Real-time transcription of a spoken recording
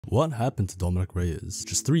What happened to Dominick Reyes?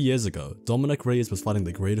 Just 3 years ago, Dominick Reyes was fighting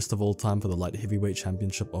the greatest of all time for the Light Heavyweight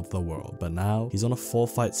Championship of the world, but now he's on a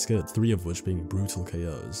 4-fight skid, 3 of which being brutal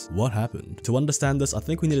KOs. What happened? To understand this, I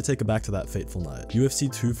think we need to take it back to that fateful night.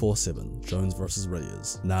 UFC 247, Jones versus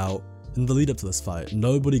Reyes. Now, in the lead up to this fight,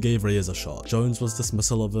 nobody gave Reyes a shot. Jones was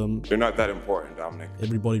dismissal of him. You're not that important, Dominic.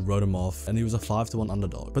 Everybody wrote him off, and he was a 5-1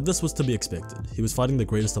 underdog. But this was to be expected. He was fighting the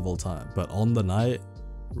greatest of all time. But on the night,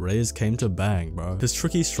 Reyes came to bang, bro. His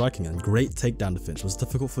tricky striking and great takedown defense was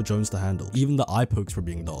difficult for Jones to handle. Even the eye pokes were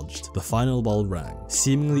being dodged. The final bell rang.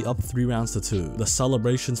 Seemingly up 3 rounds to 2, the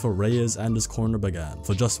celebrations for Reyes and his corner began.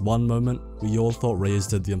 For just one moment, we all thought Reyes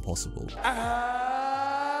did the impossible.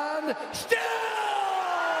 And still!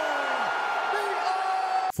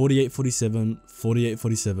 48-47,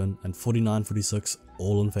 48-47, and 49-46,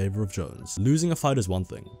 all in favor of Jones. Losing a fight is one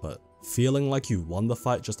thing, but feeling like you won the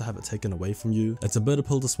fight just to have it taken away from you, it's a bitter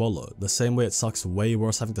pill to swallow. The same way it sucks way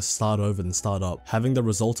worse having to start over than start up. Having the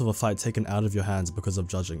result of a fight taken out of your hands because of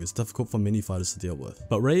judging is difficult for many fighters to deal with.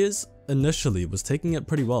 But Reyes initially was taking it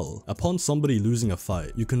pretty well. Upon somebody losing a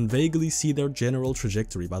fight, you can vaguely see their general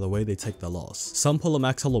trajectory by the way they take their loss. Some pull a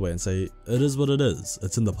Max Holloway and say, it is what it is,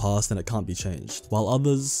 it's in the past and it can't be changed, while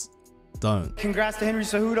others don't. Congrats to Henry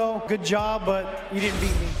Cejudo, good job, but you didn't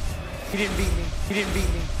beat me. You didn't beat me. You didn't beat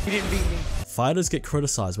me. You didn't beat me. Fighters get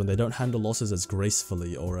criticized when they don't handle losses as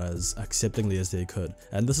gracefully or as acceptingly as they could,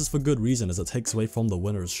 and this is for good reason as it takes away from the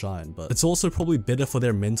winner's shine, but it's also probably better for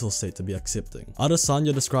their mental state to be accepting.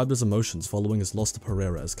 Adesanya described his emotions following his loss to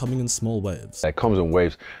Pereira as coming in small waves. It comes in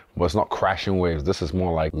waves, but it's not crashing waves. This is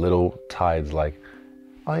more like little tides, like,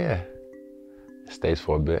 oh yeah, it stays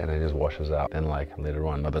for a bit and then just washes out, and like later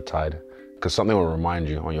on another tide. Because something will remind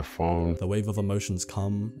you on your phone. The wave of emotions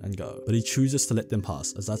come and go, but he chooses to let them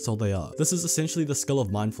pass, as that's all they are. This is essentially the skill of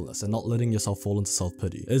mindfulness and not letting yourself fall into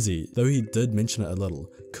self-pity. Izzy, though he did mention it a little,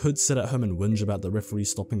 could sit at home and whinge about the referee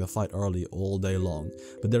stopping the fight early all day long,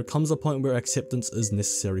 but there comes a point where acceptance is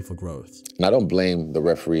necessary for growth. And I don't blame the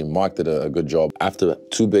referee. Mark did a good job. After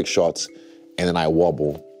 2 big shots, and then I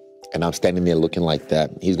wobble, and I'm standing there looking like that,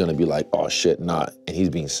 he's gonna be like, oh shit, nah, and he's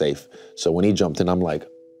being safe. So when he jumped in, I'm like,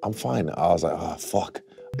 I'm fine. I was like, oh, fuck.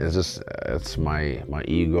 It's just, it's my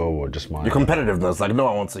ego or just my... Your competitiveness, like no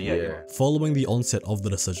one wants to, yeah. Following the onset of the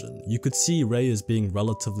decision, you could see Reyes being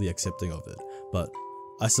relatively accepting of it, but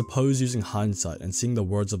I suppose using hindsight and seeing the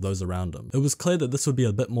words of those around him, it was clear that this would be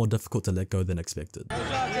a bit more difficult to let go than expected.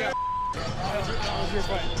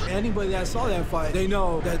 Anybody that saw that fight, they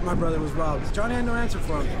know that my brother was robbed. Johnny had no answer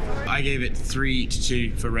for him. I gave it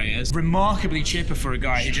 3-2 for Reyes. Remarkably chipper for a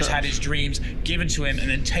guy who just had his dreams given to him and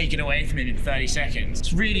then taken away from him in 30 seconds.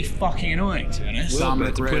 It's really fucking annoying, to be honest.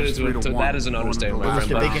 Dominick Reyes, that is an understatement, my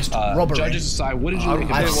friend. The biggest robbery. Judges aside, what did you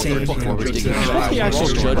think I've of seen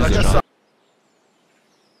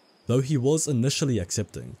Though he was initially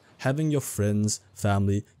accepting, having your friends,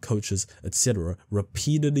 family, coaches, etc.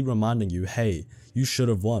 repeatedly reminding you, hey, you should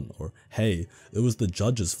have won, or hey, it was the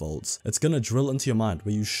judge's faults, it's gonna drill into your mind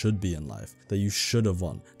where you should be in life, that you should have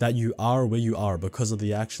won, that you are where you are because of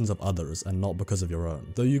the actions of others and not because of your own.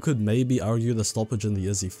 Though you could maybe argue the stoppage in the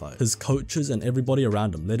Izzy fight, his coaches and everybody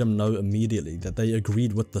around him let him know immediately that they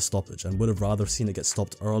agreed with the stoppage and would have rather seen it get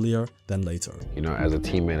stopped earlier than later. You know, as a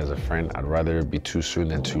teammate, as a friend, I'd rather it be too soon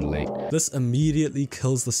than too late. This immediately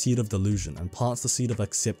kills the seed of delusion and plants the seed of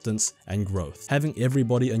acceptance and growth. Having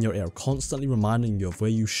everybody in your ear constantly reminding you of where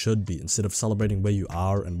you should be instead of celebrating where you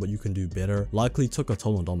are and what you can do better likely took a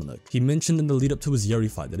toll on Dominick. He mentioned in the lead up to his Yuri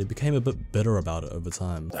fight that he became a bit bitter about it over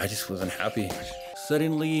time. I just wasn't happy.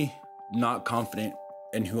 Suddenly not confident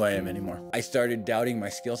in who I am anymore. I started doubting my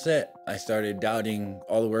skill set. I started doubting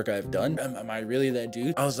all the work I've done. Am I really that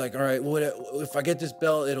dude? I was like, all right, well, if I get this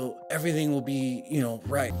belt, everything will be, you know,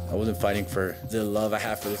 right. I wasn't fighting for the love I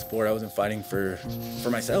have for the sport. I wasn't fighting for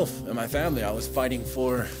myself and my family. I was fighting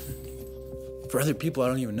for other people I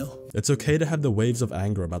don't even know. It's okay to have the waves of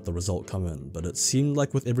anger about the result come in, but it seemed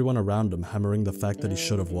like with everyone around him hammering the fact that he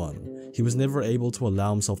should have won, he was never able to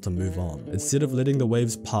allow himself to move on. Instead of letting the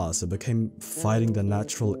waves pass, it became fighting the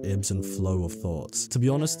natural ebbs and flow of thoughts. To be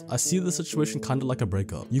honest, I see the situation kinda like a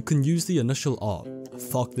breakup. You can use the initial, oh,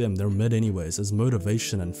 fuck them, they're mid anyways, as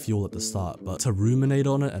motivation and fuel at the start, but to ruminate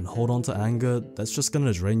on it and hold on to anger, that's just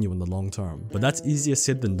gonna drain you in the long term. But that's easier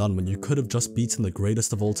said than done when you could have just beaten the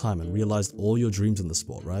greatest of all time and realized all your dreams in the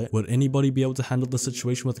sport, right? Would anybody be able to handle the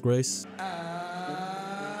situation with grace?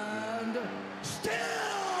 And still,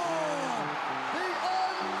 the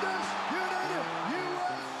undisputed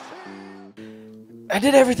UFC. I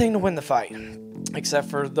did everything to win the fight. except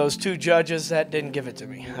for those 2 judges that didn't give it to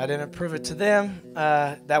me. I didn't prove it to them.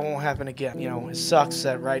 That won't happen again. You know, it sucks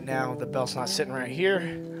that right now the belt's not sitting right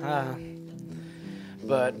here,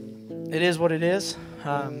 but it is what it is.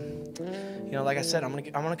 You know, like I said, I'm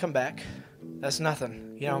gonna come back. That's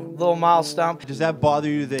nothing. You know, little milestone. Does that bother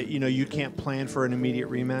you that, you know, you can't plan for an immediate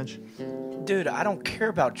rematch? Dude, I don't care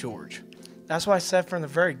about George. That's why I said from the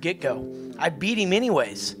very get-go, I beat him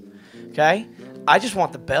anyways, okay? I just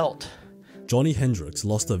want the belt. Johnny Hendricks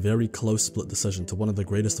lost a very close split decision to one of the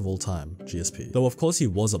greatest of all time, GSP. Though of course he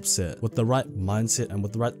was upset, with the right mindset and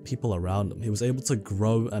with the right people around him, he was able to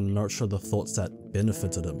grow and nurture the thoughts that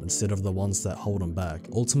benefited him instead of the ones that hold him back,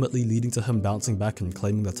 ultimately leading to him bouncing back and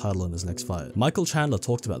claiming the title in his next fight. Michael Chandler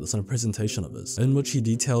talked about this in a presentation of his, in which he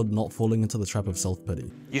detailed not falling into the trap of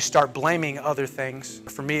self-pity. You start blaming other things.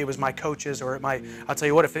 For me, it was my coaches, or I'll tell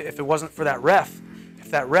you what, if it wasn't for that ref,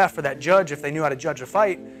 or that judge, if they knew how to judge a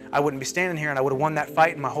fight, I wouldn't be standing here and I would have won that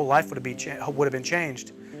fight and my whole life would have been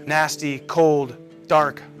changed. Nasty, cold,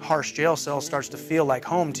 dark, harsh jail cell starts to feel like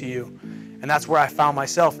home to you. And that's where I found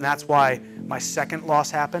myself, and that's why my second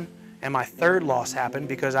loss happened and my third loss happened,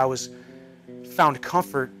 because I found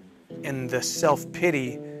comfort in the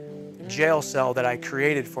self-pity jail cell that I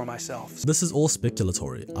created for myself. This is all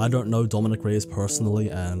speculatory. I don't know Dominick Reyes personally,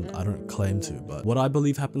 and I don't claim to, but what I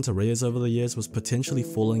believe happened to Reyes over the years was potentially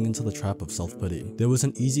falling into the trap of self-pity. There was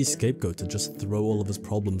an easy scapegoat to just throw all of his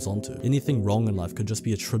problems onto. Anything wrong in life could just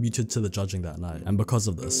be attributed to the judging that night, and because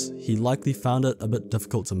of this, he likely found it a bit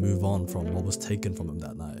difficult to move on from what was taken from him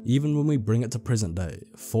that night. Even when we bring it to present day,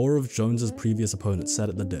 4 of Jones's previous opponents sat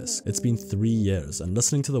at the desk. It's been 3 years, and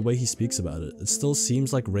listening to the way he speaks about it, it still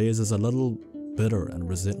seems like Reyes is a little bitter and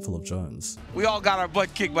resentful of Jones. We all got our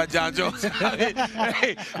butt kicked by John Jones. I mean,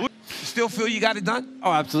 hey, still feel you got it done?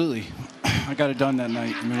 Oh, absolutely. I got it done that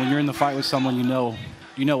night. I mean, when you're in the fight with someone, you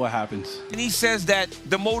know what happens. And he says that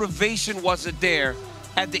the motivation wasn't there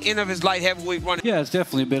at the end of his light heavyweight run. Yeah, it's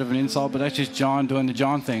definitely a bit of an insult, but that's just John doing the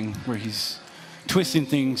John thing, where he's twisting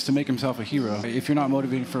things to make himself a hero. If you're not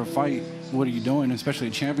motivated for a fight, what are you doing, especially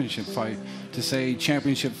a championship fight? To say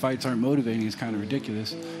championship fights aren't motivating is kind of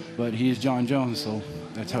ridiculous, but he is John Jones, so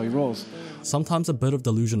that's how he rolls. Sometimes a bit of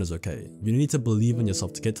delusion is okay. You need to believe in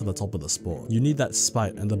yourself to get to the top of the sport. You need that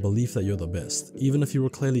spite and the belief that you're the best, even if you were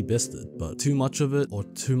clearly bested, but too much of it, or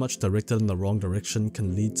too much directed in the wrong direction,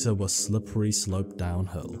 can lead to a slippery slope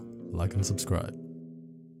downhill. Like and subscribe.